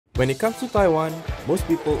When it comes to Taiwan, most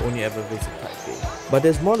people only ever visit Taipei. But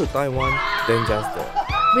there's more to Taiwan than just that.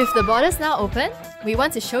 With the borders now open, we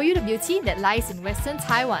want to show you the beauty that lies in Western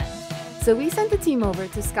Taiwan. So we sent the team over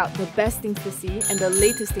to scout the best things to see and the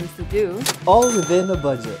latest things to do, all within a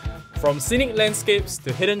budget. From scenic landscapes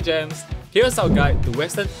to hidden gems, here's our guide to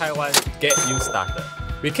Western Taiwan to get you started.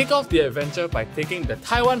 We kick off the adventure by taking the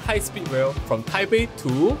Taiwan High-Speed Rail from Taipei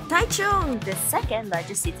to Taichung, the second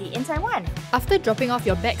largest city in Taiwan. After dropping off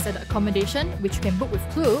your bags at the accommodation, which you can book with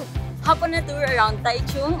Klook, hop on a tour around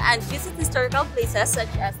Taichung and visit historical places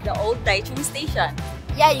such as the old Taichung Station.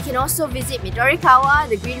 Yeah, you can also visit Midorikawa,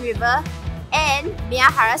 the Green River, and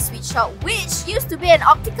Miyahara Sweet Shop, which used to be an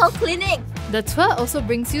optical clinic. The tour also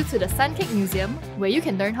brings you to the Suncake Museum, where you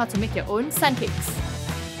can learn how to make your own suncakes.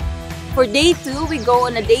 For day 2, we go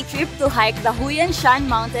on a day trip to hike the Huoyan Shan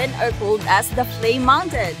mountain, or called as the Flame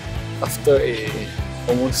Mountain. after a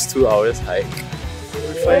almost 2 hours hike,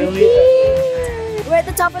 we finally We're at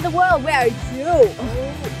the top of the world. Where are you?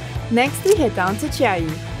 Next, we head down to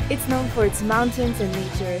Chiayi. It's known for its mountains and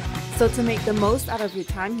nature, so to make the most out of your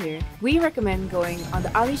time here, we recommend going on the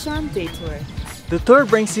Alishan Day Tour. The tour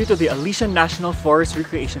brings you to the Alishan National Forest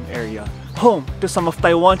Recreation Area, home to some of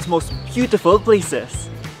Taiwan's most beautiful places.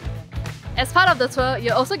 As part of the tour,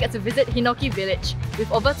 you'll also get to visit Hinoki Village. With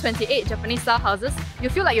over 28 Japanese-style houses, you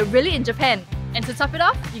feel like you're really in Japan. And to top it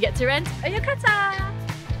off, you get to rent a yukata!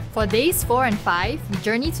 For days 4 and 5, we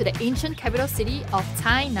journey to the ancient capital city of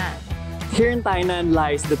Tainan. Here in Tainan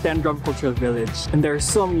lies the Ten-Drum Cultural Village, and there are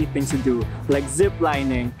so many things to do, like zip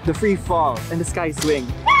lining, the free fall, and the sky swing.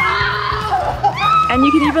 And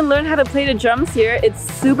you can even learn how to play the drums here. It's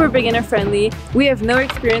super beginner friendly. We have no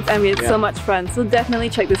experience and we had so much fun, so definitely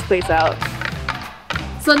check this place out.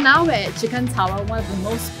 So now we're at Chihkan Tower, one of the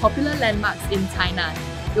most popular landmarks in Tainan.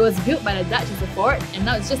 It was built by the Dutch as a fort, and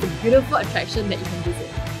now it's just a beautiful attraction that you can visit.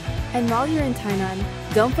 And while you're in Tainan,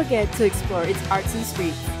 don't forget to explore its artsy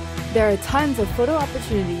streets. There are tons of photo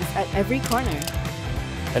opportunities at every corner.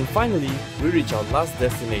 And finally, we reach our last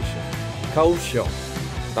destination, Kaohsiung,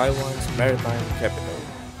 Taiwan's maritime capital.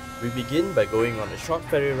 We begin by going on a short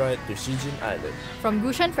ferry ride to Cijin Island. From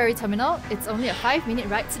Gushan Ferry Terminal, it's only a 5-minute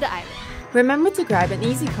ride to the island. Remember to grab an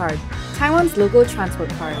Easy Card, Taiwan's local transport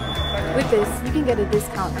card. With this, you can get a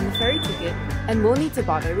discount on the ferry ticket and won't need to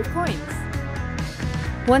bother with coins.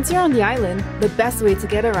 Once you're on the island, the best way to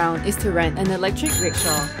get around is to rent an electric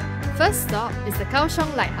rickshaw. First stop is the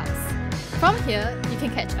Kaohsiung Lighthouse. From here, you can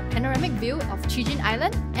catch a panoramic view of Cijin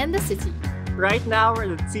Island and the city. Right now,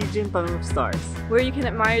 we're at the Cijin Tunnel of Stars, where you can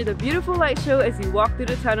admire the beautiful light show as you walk through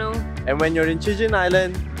the tunnel. And when you're in Cijin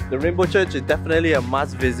Island, the Rainbow Church is definitely a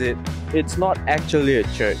must visit. It's not actually a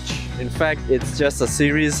church. In fact, it's just a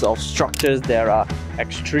series of structures that are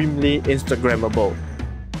extremely Instagrammable.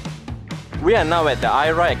 We are now at the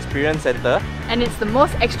IRA Experience Center. And it's the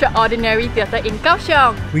most extraordinary theatre in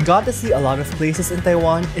Kaohsiung. we got to see a lot of places in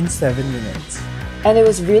Taiwan in 7 minutes. And it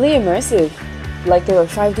was really immersive. Like there were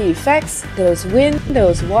 5D effects, there was wind, there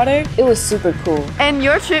was water. It was super cool. And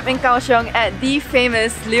your trip in Kaohsiung at the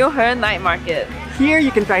famous Liuhe night market. Here you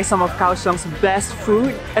can try some of Kaohsiung's best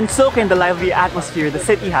food and soak in the lively atmosphere the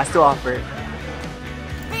city has to offer.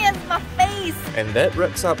 Man, my face! And that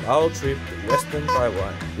wraps up our trip to Western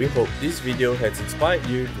Taiwan. We hope this video has inspired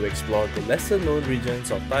you to explore the lesser known regions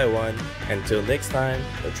of Taiwan. Until next time,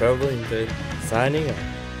 the Travel Intern signing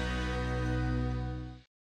out.